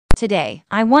Today,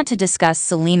 I want to discuss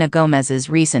Selena Gomez's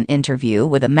recent interview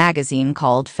with a magazine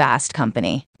called Fast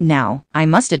Company. Now, I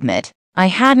must admit, I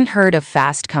hadn't heard of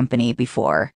Fast Company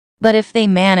before. But if they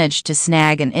managed to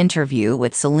snag an interview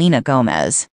with Selena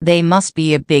Gomez, they must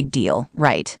be a big deal,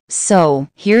 right? So,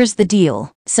 here's the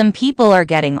deal. Some people are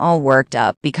getting all worked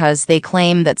up because they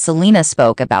claim that Selena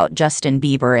spoke about Justin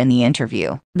Bieber in the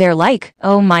interview. They're like,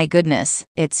 oh my goodness,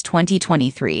 it's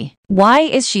 2023. Why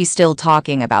is she still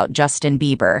talking about Justin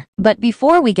Bieber? But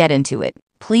before we get into it,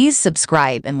 please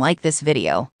subscribe and like this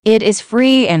video. It is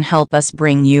free and help us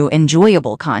bring you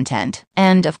enjoyable content.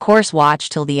 And of course watch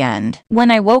till the end.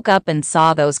 When I woke up and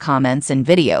saw those comments and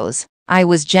videos, I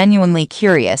was genuinely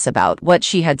curious about what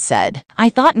she had said. I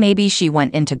thought maybe she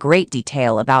went into great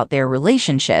detail about their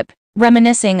relationship,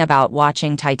 reminiscing about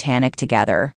watching Titanic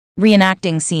together,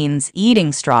 reenacting scenes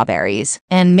eating strawberries,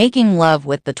 and making love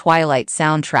with the Twilight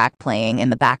soundtrack playing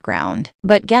in the background.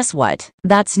 But guess what?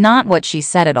 That's not what she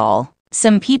said at all.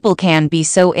 Some people can be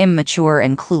so immature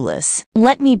and clueless.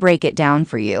 Let me break it down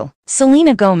for you.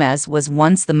 Selena Gomez was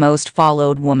once the most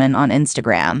followed woman on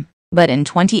Instagram, but in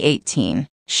 2018,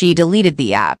 she deleted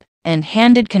the app and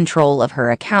handed control of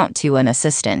her account to an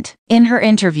assistant. In her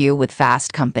interview with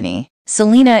Fast Company,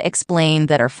 Selena explained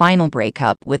that her final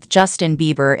breakup with Justin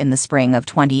Bieber in the spring of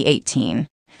 2018,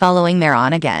 following their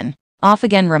on-again,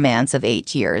 off-again romance of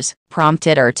 8 years,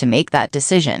 prompted her to make that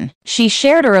decision. She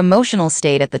shared her emotional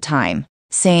state at the time,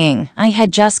 saying, "I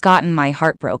had just gotten my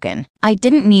heart broken. I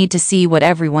didn't need to see what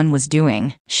everyone was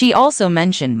doing." She also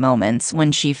mentioned moments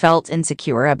when she felt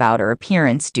insecure about her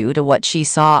appearance due to what she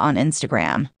saw on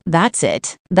Instagram. That's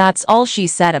it. That's all she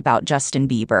said about Justin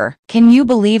Bieber. Can you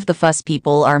believe the fuss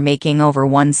people are making over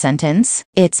one sentence?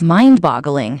 It's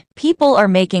mind-boggling. People are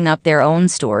making up their own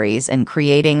stories and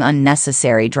creating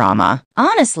unnecessary drama.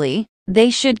 Honestly, they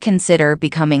should consider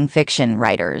becoming fiction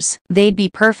writers. They'd be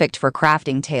perfect for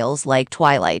crafting tales like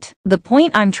Twilight. The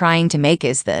point I'm trying to make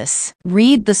is this.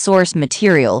 Read the source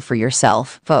material for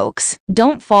yourself, folks.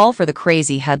 Don't fall for the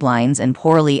crazy headlines and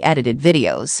poorly edited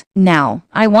videos. Now,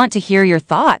 I want to hear your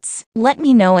thoughts. Let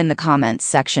me know in the comments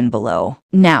section below.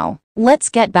 Now, let's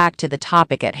get back to the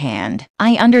topic at hand.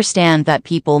 I understand that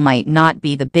people might not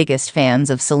be the biggest fans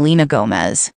of Selena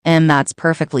Gomez, and that's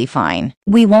perfectly fine.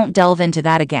 We won't delve into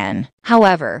that again.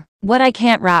 However, what I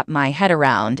can't wrap my head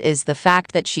around is the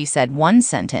fact that she said one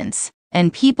sentence,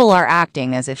 and people are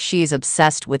acting as if she's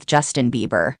obsessed with Justin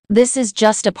Bieber. This is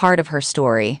just a part of her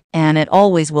story, and it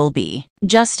always will be.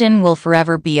 Justin will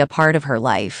forever be a part of her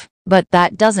life. But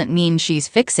that doesn't mean she's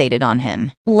fixated on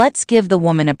him. Let's give the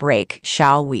woman a break,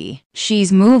 shall we?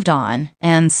 She's moved on,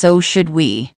 and so should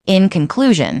we. In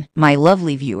conclusion, my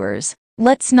lovely viewers,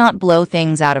 let's not blow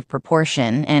things out of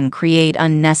proportion and create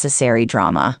unnecessary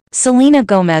drama. Selena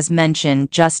Gomez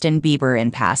mentioned Justin Bieber in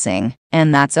passing,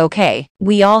 and that's okay.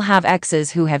 We all have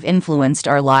exes who have influenced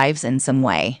our lives in some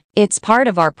way. It's part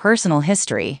of our personal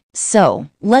history. So,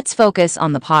 let's focus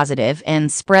on the positive and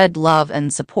spread love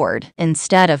and support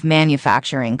instead of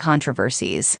manufacturing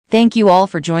controversies. Thank you all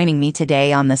for joining me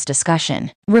today on this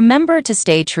discussion. Remember to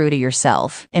stay true to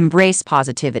yourself, embrace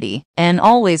positivity, and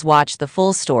always watch the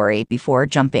full story before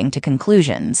jumping to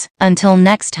conclusions. Until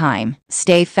next time,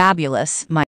 stay fabulous,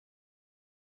 my